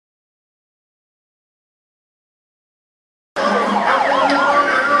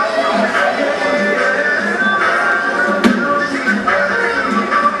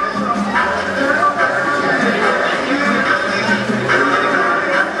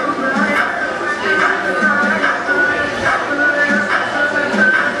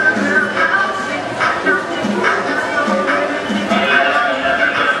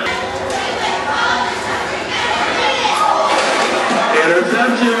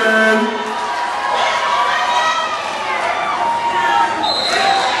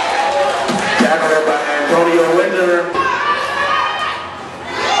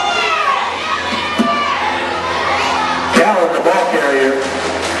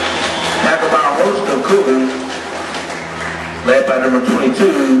led by number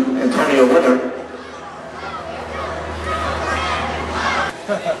 22, Wynter.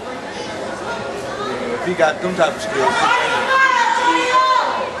 If he got them type of skills,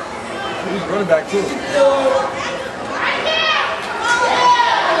 he's running back too.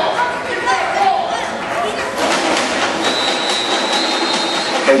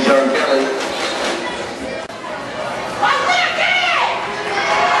 Hey, Sean Kelly.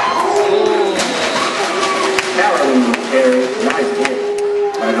 Hallelujah, carry. Nice hit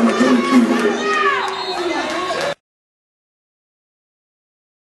by number 22.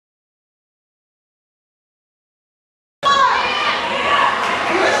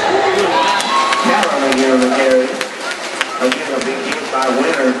 Again, a big hit by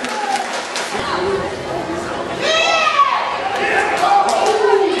Wynter.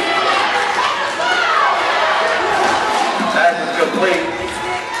 Pass is complete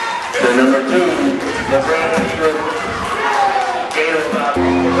to number 2, LeBron gain of 5.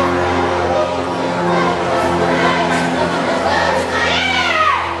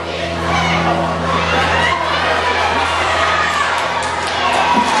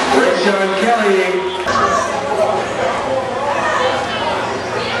 Sean Kelly.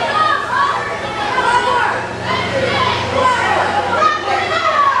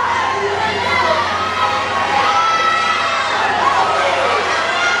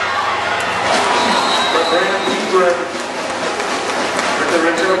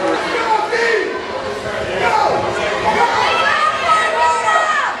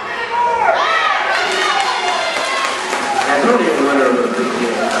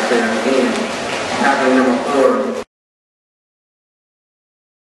 Tackling number 4.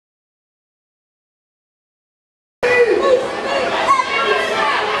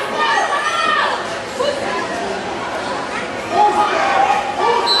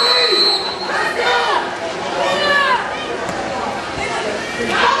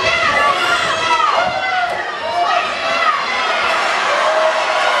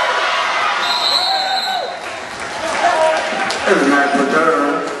 There's a nice return.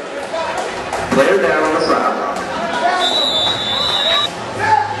 Player down on the sideline.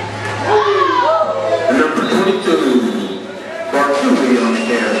 And number 22, Bartuli on the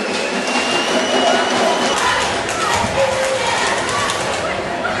carry.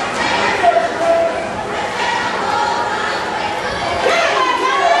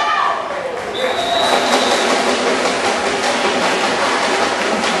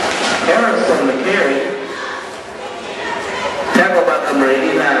 Harris on the carry. Tackle by number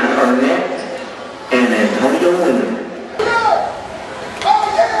 89, Arnett. And Wynter.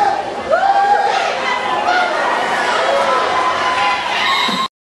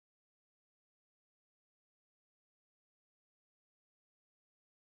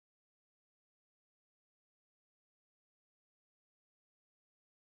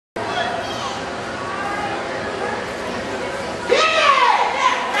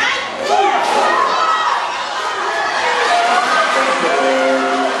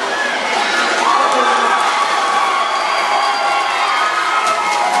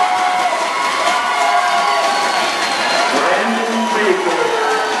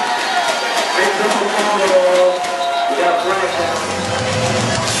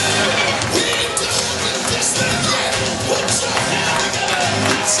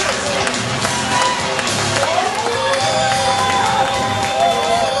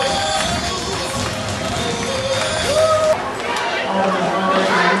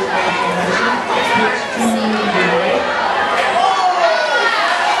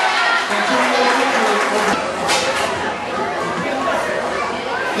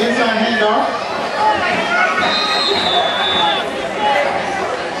 Inside handoff.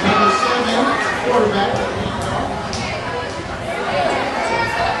 Number 7, quarterback.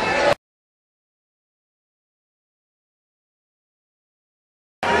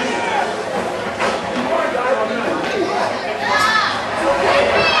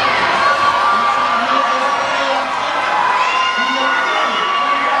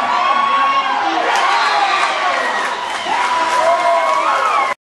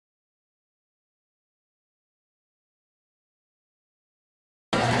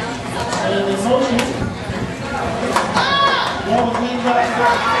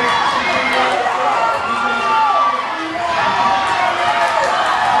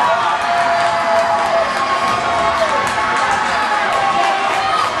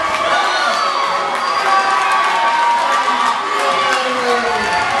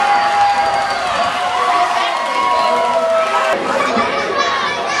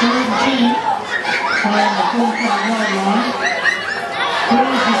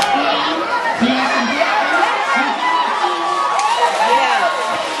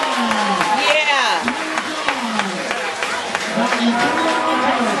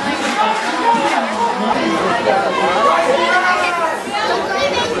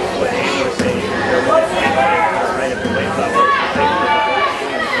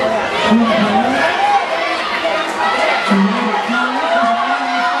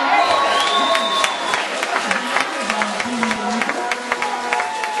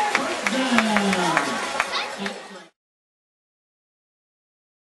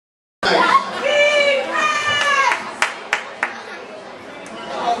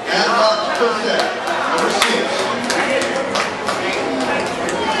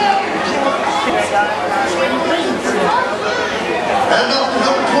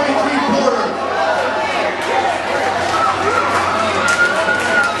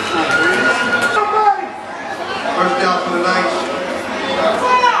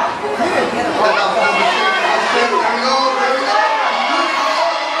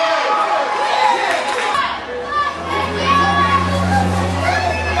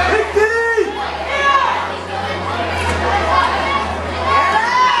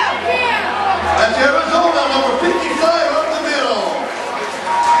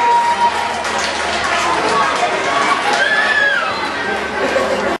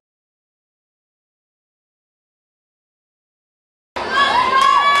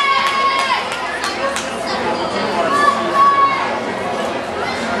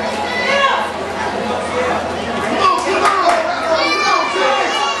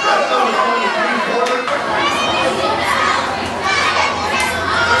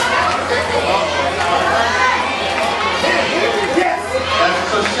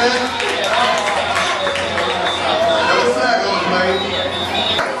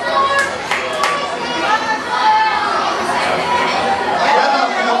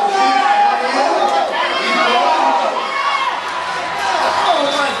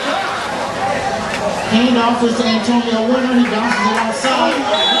 Handoff is to Antonio Wynter. He bounces it outside.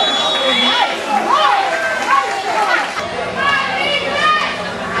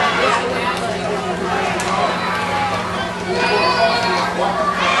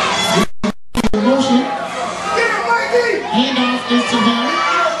 Motion. Handoff is to him.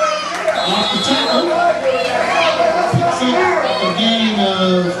 Off the tackle. Picks up a gain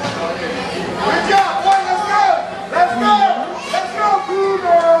of. Good job, boy. Let's go. Let's go. Let's go,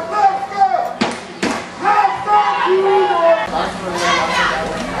 Bruno. Let's go. Let's go, Bruno.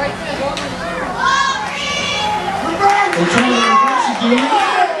 They're trying to reverse again.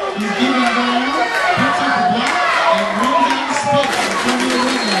 He's giving the ball, picks up the block, and runs out of space. Antonio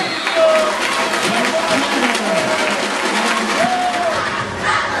Wynter.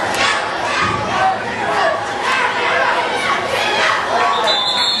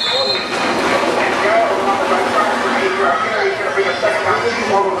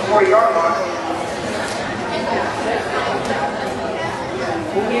 Over the 40-yard line.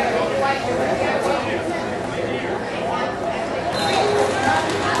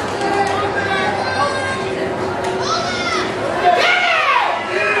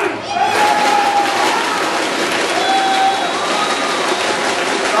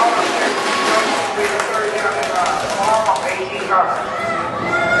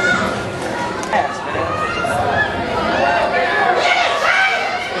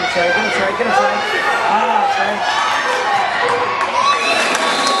 Get him, Trey. Ah, Trey.